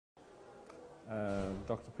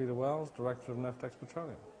Dr. Peter Wells, Director of Neftex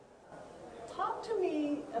Petroleum. Talk to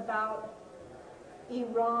me about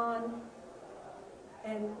Iran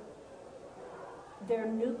and their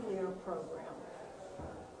nuclear program.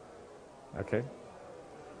 Okay.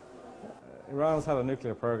 Iran's had a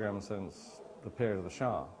nuclear program since the period of the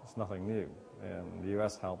Shah. It's nothing new. And the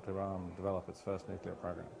US helped Iran develop its first nuclear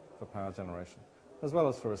program for power generation, as well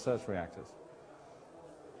as for research reactors.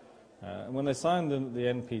 And when they signed the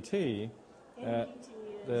NPT,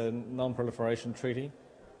 the non-proliferation treaty,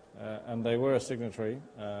 and they were a signatory.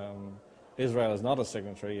 Israel is not a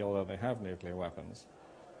signatory, although they have nuclear weapons.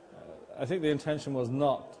 I think the intention was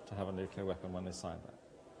not to have a nuclear weapon when they signed that.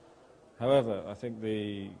 However, I think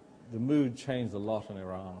the mood changed a lot in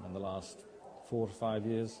Iran in the last 4 to 5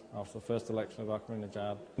 years after the first election of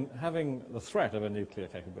Ahmadinejad. Having the threat of a nuclear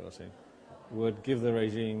capability would give the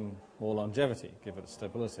regime more longevity, give it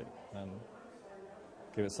stability, and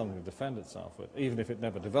give it something to defend itself with. Even if it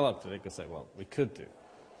never developed it, it could say, well, we could do.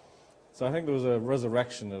 So I think there was a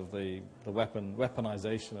resurrection of the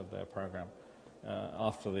weaponization of their program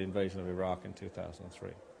after the invasion of Iraq in 2003.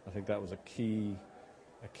 I think that was a key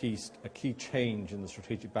change in the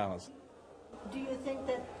strategic balance. Do you think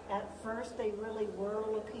that at first they really were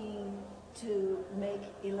looking to make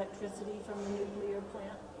electricity from the nuclear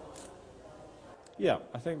plant? Yeah,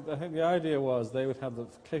 I think the idea was they would have the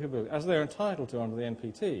capability, as they're entitled to under the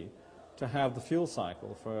NPT, to have the fuel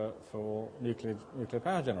cycle for nuclear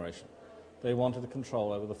power generation. They wanted to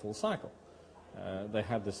control over the full cycle. They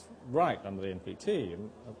had this right under the NPT,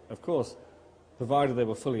 and of course, provided they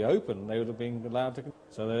were fully open, they would have been allowed to.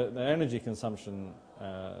 So their energy consumption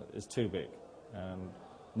is too big, and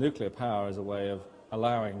nuclear power is a way of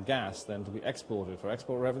allowing gas then to be exported for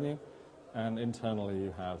export revenue, and internally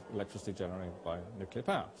you have electricity generated by nuclear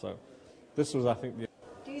power. So this was, I think, the...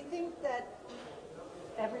 Do you think that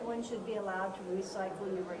everyone should be allowed to recycle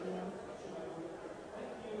uranium?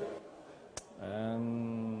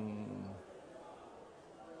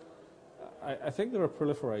 I think there are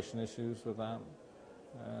proliferation issues with that,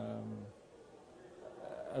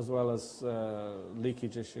 as well as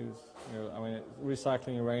leakage issues. You know, I mean,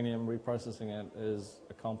 recycling uranium, reprocessing it is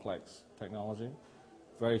a complex technology.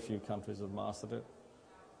 Very few countries have mastered it.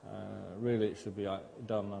 Really, it should be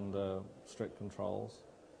done under strict controls,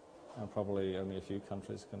 and probably only a few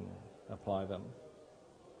countries can apply them.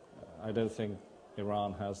 I don't think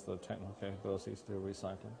Iran has the technical capabilities to do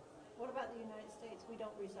recycling. What about the United States? We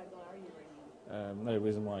don't recycle our uranium. No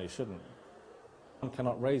reason why you shouldn't. One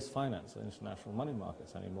cannot raise finance in international money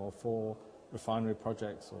markets anymore for refinery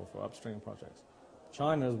projects or for upstream projects.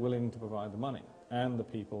 China is willing to provide the money and the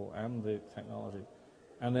people and the technology,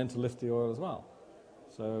 and then to lift the oil as well.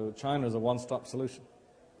 So China is a one-stop solution.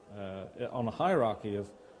 On a hierarchy of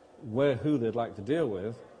who they'd like to deal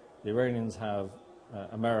with, the Iranians have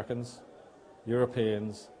Americans,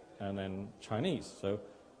 Europeans, and then Chinese. So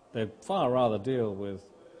they'd far rather deal with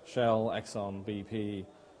Shell, Exxon, BP,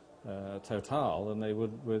 Total than they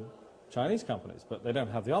would with Chinese companies, but they don't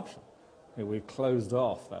have the option. I mean, we've closed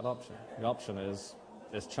off that option. The option is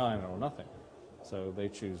China or nothing. So they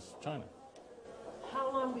choose China.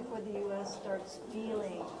 How long before the U.S. starts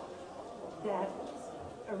feeling that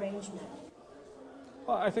arrangement?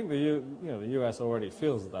 Well, I think the U.S. already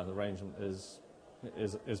feels that arrangement is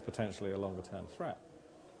potentially a longer-term threat.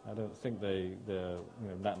 I don't think they're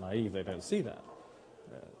that naive. They don't see that.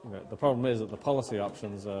 The problem is that the policy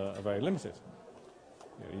options are very limited.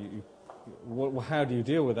 How do you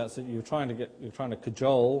deal with that? So you're trying to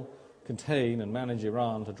cajole, contain, and manage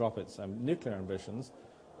Iran to drop its nuclear ambitions,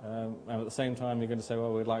 and at the same time you're going to say,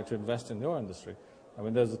 well, we'd like to invest in the oil industry. I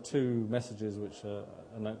mean, those are two messages which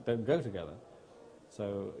don't go together.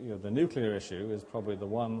 So the nuclear issue is probably the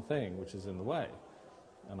one thing which is in the way,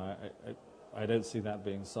 and I don't see that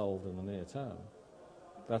being solved in the near term.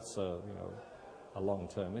 That's a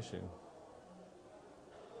long-term issue.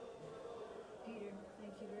 Peter,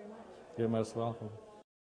 thank you very much. You're most welcome.